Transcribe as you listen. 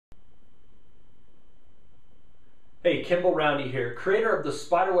Hey, Kimball Roundy here, creator of the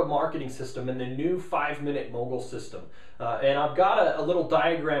SpiderWeb Marketing System and the new 5-minute Mogul system. And I've got a little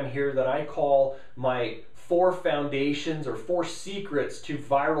diagram here that I call my 4 foundations or 4 secrets to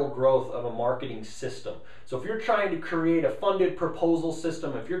viral growth of a marketing system. So if you're trying to create a funded proposal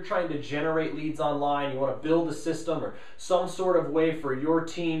system, if you're trying to generate leads online, you want to build a system or some sort of way for your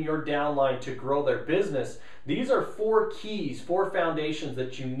team, your downline to grow their business, these are 4 keys, 4 foundations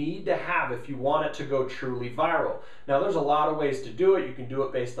that you need to have if you want it to go truly viral. Now, there's a lot of ways to do it. You can do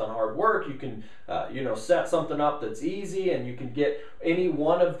it based on hard work. You can, set something up that's easy, and you can get any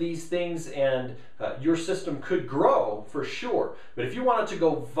one of these things, and your system could grow for sure. But if you want it to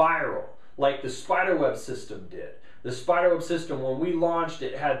go viral, like the SpiderWeb system did, the SpiderWeb system, when we launched,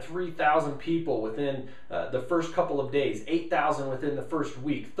 it had 3,000 people within the first couple of days, 8,000 within the first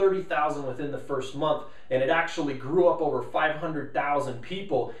week, 30,000 within the first month, and it actually grew up over 500,000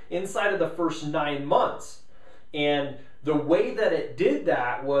 people inside of the first 9 months. And the way that it did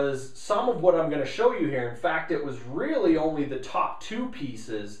that was some of what I'm going to show you here. In fact, it was really only the top 2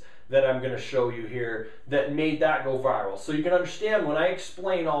 pieces that I'm going to show you here that made that go viral. So you can understand when I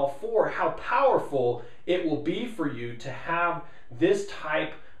explain all 4 how powerful it will be for you to have this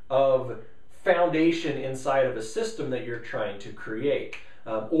type of foundation inside of a system that you're trying to create.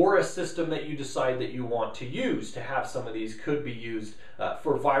 Or a system that you decide that you want to use. To have some of these could be used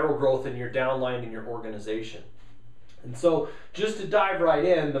for viral growth in your downline in your organization. And so just to dive right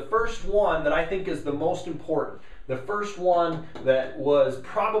in, the first one that I think is the most important, the first one that was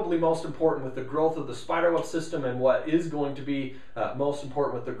probably most important with the growth of the SpiderWeb system and what is going to be most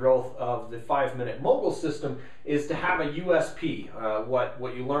important with the growth of the 5-minute Mogul system is to have a USP.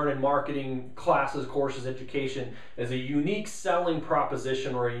 What you learn in marketing classes, courses, education is a unique selling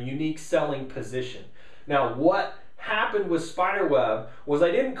proposition or a unique selling position. Now, what happened with SpiderWeb was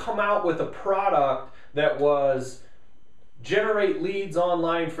I didn't come out with a product that was generate leads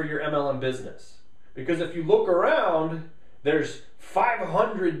online for your MLM business. Because if you look around, there's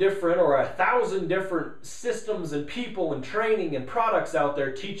 500 different or 1,000 different systems and people and training and products out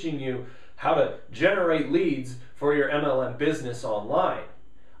there teaching you how to generate leads for your MLM business online.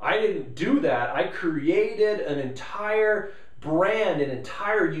 I didn't do that. I created an entire brand, an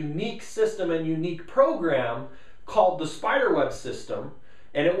entire unique system and unique program called the SpiderWeb system.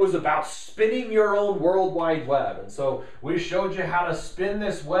 And it was about spinning your own World Wide Web. And so we showed you how to spin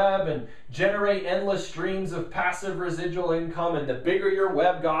this web and generate endless streams of passive residual income. And the bigger your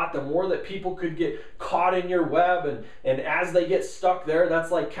web got, the more that people could get caught in your web. And as they get stuck there,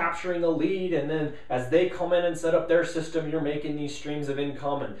 that's like capturing a lead. And then as they come in and set up their system, you're making these streams of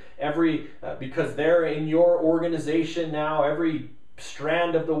income. And because they're in your organization now, every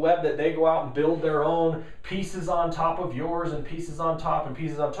strand of the web that they go out and build their own pieces on top of yours and pieces on top and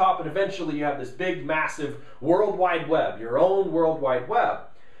pieces on top, and eventually you have this big massive World Wide Web, your own World Wide Web.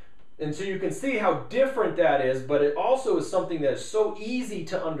 And so you can see how different that is, but it also is something that is so easy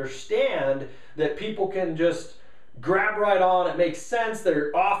to understand that people can just grab right on. It makes sense.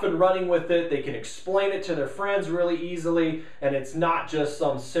 They're off and running with it. They can explain it to their friends really easily, and it's not just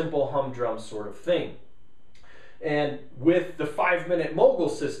some simple humdrum sort of thing. And with the 5-minute Mogul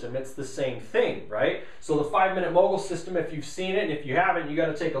system, it's the same thing, right? So the 5-minute Mogul system, if you've seen it, and if you haven't, you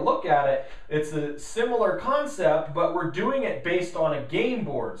got to take a look at it. It's a similar concept, but we're doing it based on a game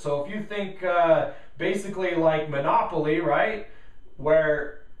board. So if you think basically like Monopoly, right?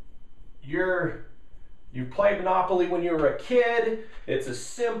 Where you played Monopoly when you were a kid. It's a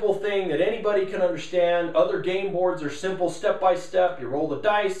simple thing that anybody can understand. Other game boards are simple step-by-step. You roll the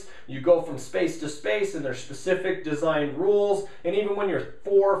dice, you go from space to space, and there's specific designed rules. And even when you're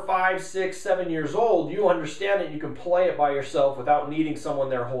 4, 5, 6, 7 years old, you understand it. You can play it by yourself without needing someone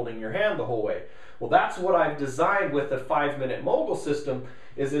there holding your hand the whole way. Well, that's what I've designed with the 5-minute Mogul system,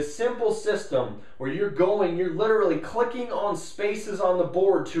 is a simple system where you're literally clicking on spaces on the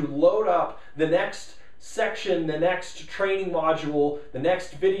board to load up the next section, the next training module, the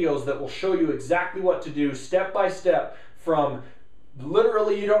next videos that will show you exactly what to do step by step, from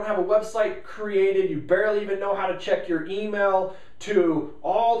literally you don't have a website created, you barely even know how to check your email, to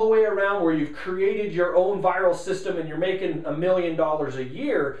all the way around where you've created your own viral system and you're making $1 million a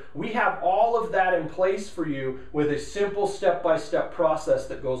year. We have all of that in place for you with a simple step-by-step process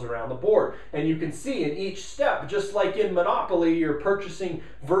that goes around the board. And you can see in each step, just like in Monopoly, you're purchasing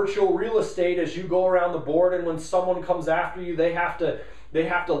virtual real estate as you go around the board, and when someone comes after you, they have to they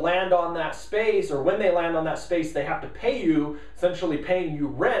have to land on that space, or when they land on that space, they have to pay you, essentially paying you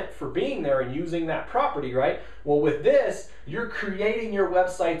rent for being there and using that property, right? Well, with this, you're creating your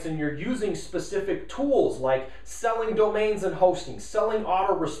websites and you're using specific tools like selling domains and hosting, selling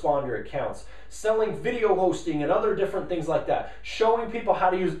autoresponder accounts, selling video hosting and other different things like that, showing people how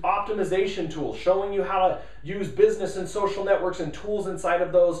to use optimization tools, showing you how to use business and social networks and tools inside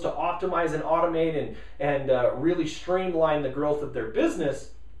of those to optimize and automate and really streamline the growth of their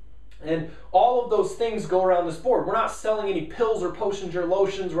business. And all of those things go around this board. We're not selling any pills or potions or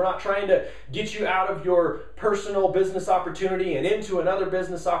lotions. We're not trying to get you out of your personal business opportunity and into another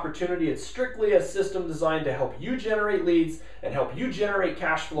business opportunity. It's strictly a system designed to help you generate leads and help you generate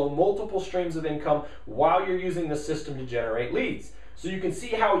cash flow, multiple streams of income while you're using the system to generate leads. So you can see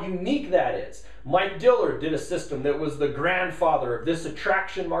how unique that is. Mike Dillard did a system that was the grandfather of this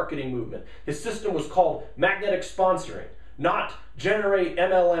attraction marketing movement. His system was called magnetic sponsoring, not generate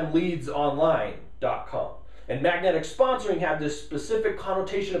MLM leads online.com. And magnetic sponsoring had this specific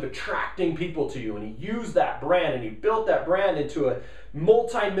connotation of attracting people to you. And he used that brand and he built that brand into a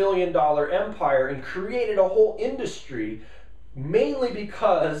multi-million-dollar empire and created a whole industry mainly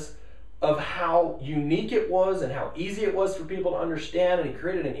because of how unique it was and how easy it was for people to understand. And he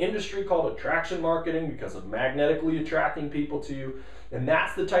created an industry called attraction marketing because of magnetically attracting people to you. And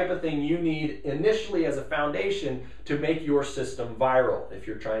that's the type of thing you need initially as a foundation to make your system viral if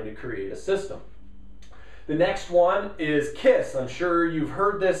you're trying to create a system. The next one is KISS. I'm sure you've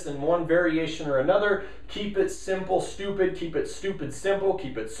heard this in one variation or another. Keep it simple, stupid. Keep it stupid, simple.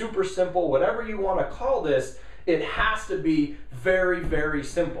 Keep it super simple. Whatever you want to call this, it has to be very, very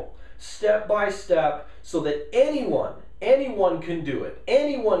simple. Step by step, so that anyone can do it.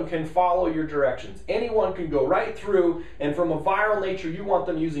 Anyone can follow your directions. Anyone can go right through, and from a viral nature, you want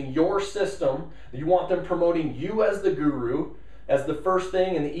them using your system. You want them promoting you as the guru, as the first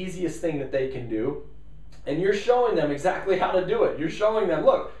thing and the easiest thing that they can do. And you're showing them exactly how to do it. You're showing them,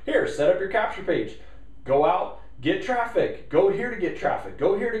 look, here, set up your capture page. Go out, get traffic. Go here to get traffic.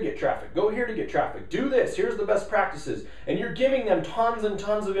 Go here to get traffic. Go here to get traffic. Do this. Here's the best practices. And you're giving them tons and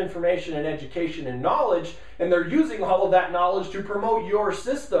tons of information and education and knowledge, and they're using all of that knowledge to promote your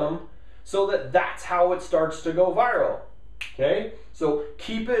system so that that's how it starts to go viral. Okay? So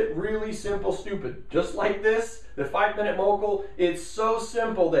keep it really simple, stupid. Just like this, the 5-Minute Mogul, it's so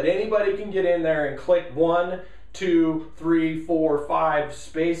simple that anybody can get in there and click 1, 2, 3, 4, 5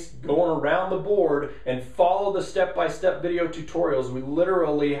 space going around the board and follow the step-by-step video tutorials. We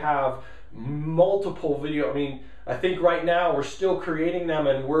literally have multiple video. I mean, I think right now we're still creating them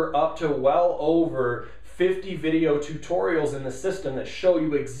and we're up to well over 50 video tutorials in the system that show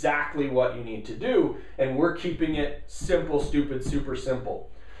you exactly what you need to do, and we're keeping it simple, stupid, super simple.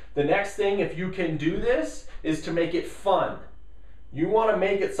 The next thing, if you can do this, is to make it fun. You want to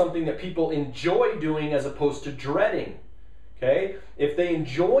make it something that people enjoy doing as opposed to dreading. Okay? If they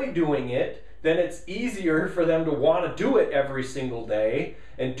enjoy doing it, then it's easier for them to want to do it every single day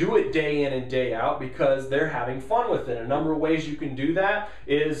and do it day in and day out because they're having fun with it. A number of ways you can do that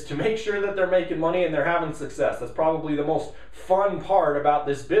is to make sure that they're making money and they're having success. That's probably the most fun part about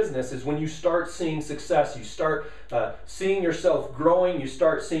this business, is when you start seeing success, you start seeing yourself growing, you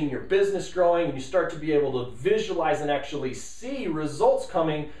start seeing your business growing, and you start to be able to visualize and actually see results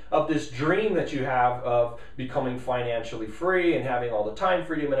coming of this dream that you have of becoming financially free and having all the time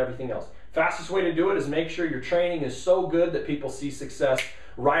freedom and everything else. Fastest way to do it is make sure your training is so good that people see success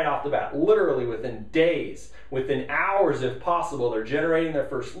right off the bat, literally within days, within hours if possible. They're generating their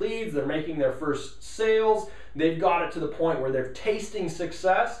first leads, they're making their first sales, they've got it to the point where they're tasting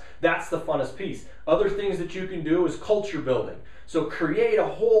success. That's the funnest piece. Other things that you can do is culture building. So create a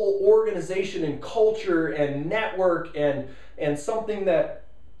whole organization and culture and network and something that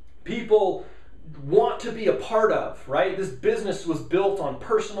people want to be a part of, right? This business was built on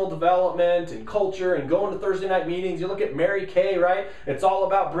personal development and culture and going to Thursday night meetings. You look at Mary Kay, right? It's all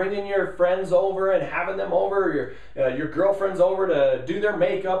about bringing your friends over and having them over, your girlfriends over to do their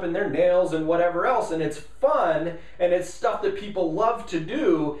makeup and their nails and whatever else. And it's fun and it's stuff that people love to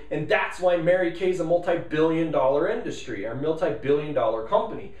do. And that's why Mary Kay's a multi-billion-dollar industry, or multi-billion-dollar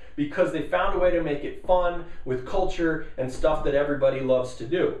company, because they found a way to make it fun with culture and stuff that everybody loves to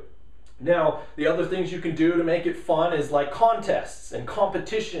do. Now, the other things you can do to make it fun is like contests and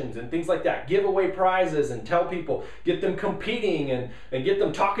competitions and things like that. Give away prizes and tell people, get them competing and get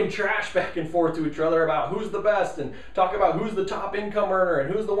them talking trash back and forth to each other about who's the best, and talk about who's the top income earner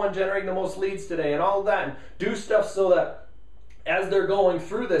and who's the one generating the most leads today and all of that. And do stuff so that as they're going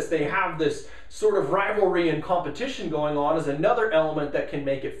through this, they have this sort of rivalry and competition going on as another element that can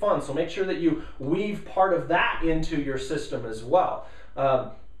make it fun. So make sure that you weave part of that into your system as well.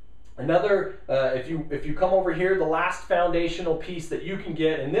 If you come over here, the last foundational piece that you can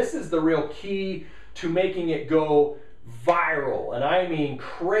get, and this is the real key to making it go viral, and I mean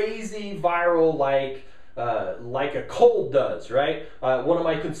crazy viral, like a cold does, right? One of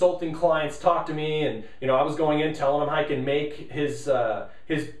my consulting clients talked to me, and I was going in telling him I can make his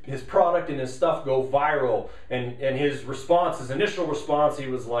product and his stuff go viral, and his initial response, he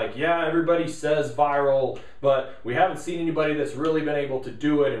was like, yeah, everybody says viral, but we haven't seen anybody that's really been able to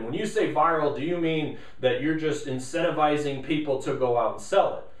do it. And when you say viral, do you mean that you're just incentivizing people to go out and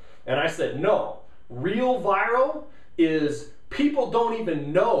sell it? And I said, no. Real viral is people don't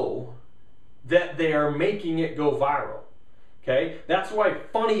even know that they are making it go viral. Okay? That's why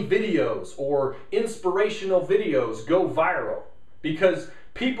funny videos or inspirational videos go viral, because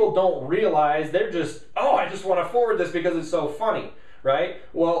people don't realize, they're just, oh, I just want to forward this because it's so funny, right?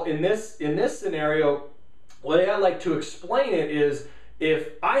 Well, in this scenario, the way I like to explain it is, if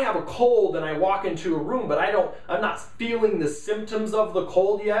I have a cold and I walk into a room, but I'm not feeling the symptoms of the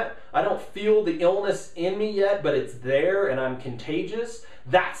cold yet, I don't feel the illness in me yet, but it's there and I'm contagious,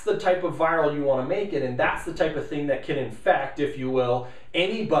 that's the type of viral you want to make it, and that's the type of thing that can infect, if you will,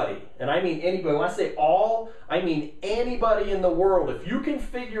 anybody. And I mean anybody. When I say all, I mean anybody in the world. If you can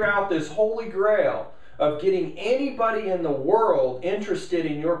figure out this holy grail of getting anybody in the world interested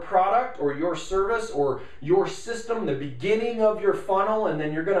in your product or your service or your system, the beginning of your funnel, and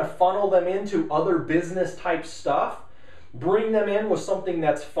then you're going to funnel them into other business type stuff, bring them in with something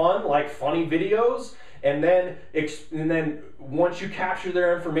that's fun, like funny videos, and then once you capture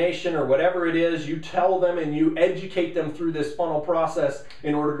their information or whatever it is, you tell them and you educate them through this funnel process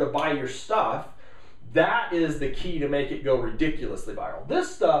in order to buy your stuff. That is the key to make it go ridiculously viral.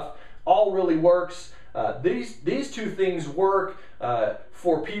 This stuff all really works. These two things work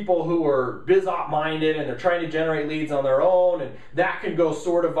for people who are biz op minded and they're trying to generate leads on their own, and that can go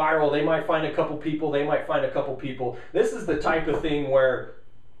sort of viral. They might find a couple people, they might find a couple people. This is the type of thing where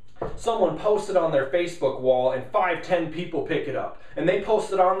someone posted on their Facebook wall and 5-10 people pick it up, and they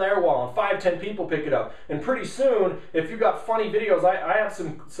post it on their wall and 5-10 people pick it up, and pretty soon, if you got funny videos, I have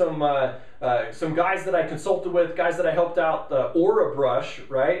some guys that I consulted with, guys that I helped out, Aura Brush,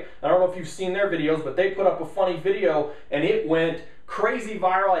 right? I don't know if you've seen their videos, but they put up a funny video and it went crazy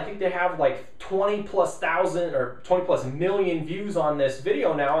viral. I think they have like 20,000+ or 20+ million views on this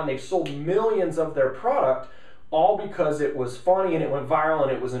video now, and they've sold millions of their product, all because it was funny and it went viral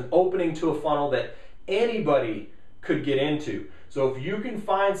and it was an opening to a funnel that anybody could get into. So if you can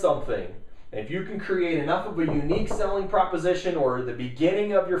find something, if you can create enough of a unique selling proposition or the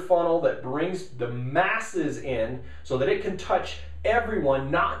beginning of your funnel that brings the masses in so that it can touch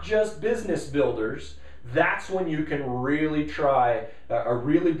everyone, not just business builders, that's when you can really try or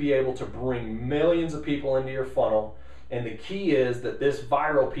really be able to bring millions of people into your funnel. And the key is that this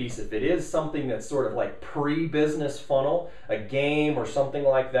viral piece, if it is something that's sort of like pre-business funnel, a game or something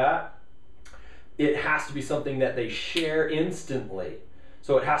like that, it has to be something that they share instantly.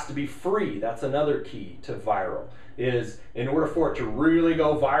 So it has to be free. That's another key to viral, is in order for it to really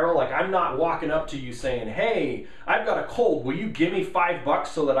go viral, like I'm not walking up to you saying, hey, I've got a cold, will you give me $5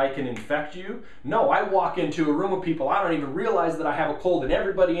 so that I can infect you? No, I walk into a room of people, I don't even realize that I have a cold, and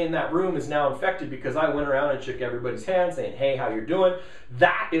everybody in that room is now infected because I went around and shook everybody's hand saying, hey, how you doing?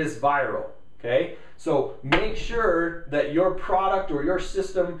 That is viral, okay? So make sure that your product or your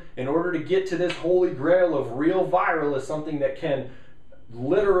system, in order to get to this holy grail of real viral, is something that can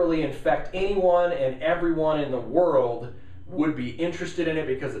literally infect anyone and everyone in the world would be interested in it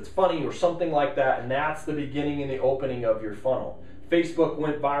because it's funny or something like that, and that's the beginning and the opening of your funnel. Facebook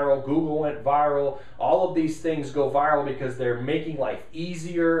went viral, Google went viral, all of these things go viral because they're making life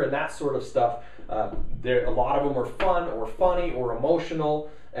easier and that sort of stuff. A lot of them are fun or funny or emotional,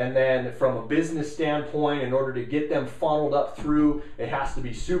 and then from a business standpoint, in order to get them funneled up through, it has to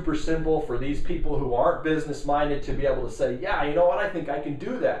be super simple for these people who aren't business minded to be able to say, yeah, you know what, I think I can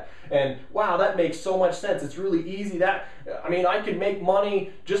do that. And wow, that makes so much sense. It's really easy. I mean, I can make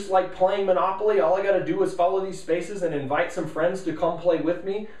money just like playing Monopoly. All I got to do is follow these spaces and invite some friends to come play with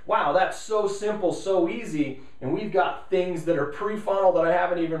me. Wow, that's so simple, so easy. And we've got things that are pre-funnel that I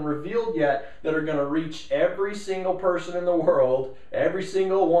haven't even revealed yet that are going to reach every single person in the world, every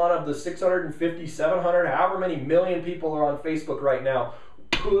single one of the 650, 700, however many million people are on Facebook right now,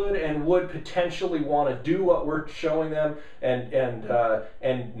 could and would potentially want to do what we're showing them, and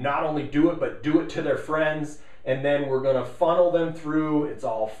not only do it, but do it to their friends. and then we're going to funnel them through. It's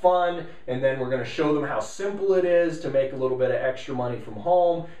all fun, and then we're going to show them how simple it is to make a little bit of extra money from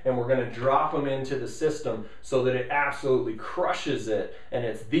home, and we're going to drop them into the system so that it absolutely crushes it, and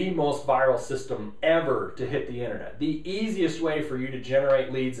it's the most viral system ever to hit the internet. The easiest way for you to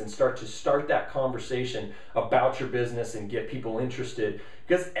generate leads and start that conversation about your business and get people interested,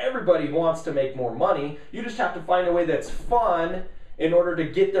 because everybody wants to make more money. You just have to find a way that's fun in order to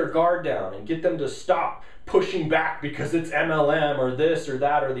get their guard down and get them to stop pushing back because it's MLM or this or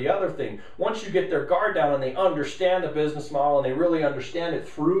that or the other thing. Once you get their guard down and they understand the business model and they really understand it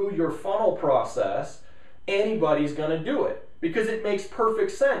through your funnel process, anybody's going to do it, because it makes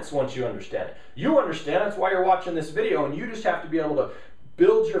perfect sense once you understand it. You understand, that's why you're watching this video, and you just have to be able to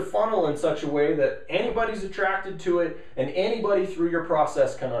build your funnel in such a way that anybody's attracted to it and anybody through your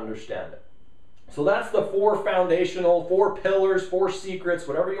process can understand it. So that's the 4 foundational, 4 pillars, 4 secrets,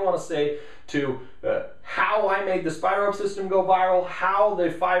 whatever you want to say, to how I made the SpiderWeb system go viral, how the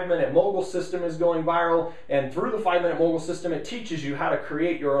 5-minute Mogul system is going viral, and through the 5-minute Mogul system, it teaches you how to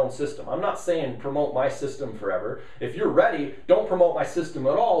create your own system. I'm not saying promote my system forever. If you're ready, don't promote my system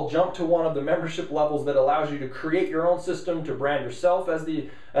at all. Jump to one of the membership levels that allows you to create your own system, to brand yourself as the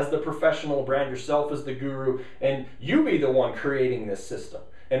professional, brand yourself as the guru, and you be the one creating this system.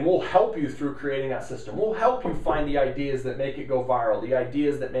 And we'll help you through creating that system. We'll help you find the ideas that make it go viral, the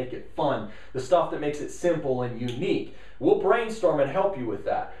ideas that make it fun, the stuff that makes it simple and unique. We'll brainstorm and help you with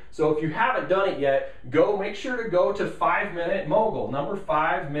that. So if you haven't done it yet, make sure to go to 5-minute Mogul, number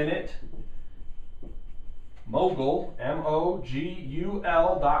 5-minute Mogul, MOGUL.com.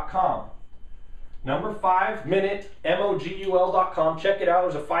 Number 5-minute MOGUL.com. Check it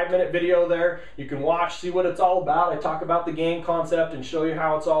out. There's a 5-minute video there. You can watch, see what it's all about. I talk about the game concept and show you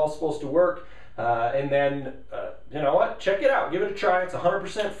how it's all supposed to work. And then, you know what? Check it out. Give it a try. It's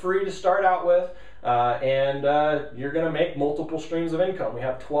 100% free to start out with. And you're going to make multiple streams of income. We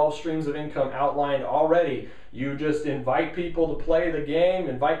have 12 streams of income outlined already. You just invite people to play the game,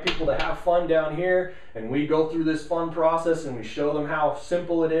 invite people to have fun down here, and we go through this fun process and we show them how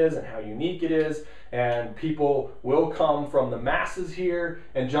simple it is and how unique it is, and people will come from the masses here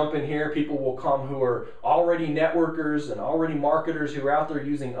and jump in here. People will come who are already networkers and already marketers who are out there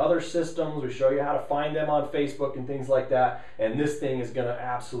using other systems. We show you how to find them on Facebook and things like that, and this thing is going to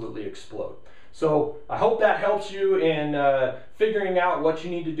absolutely explode. So I hope that helps you in figuring out what you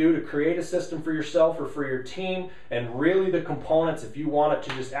need to do to create a system for yourself or for your team, and really the components if you want it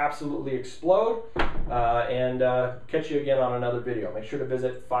to just absolutely explode. And catch you again on another video. Make sure to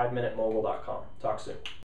visit 5minutemogul.com. Talk soon.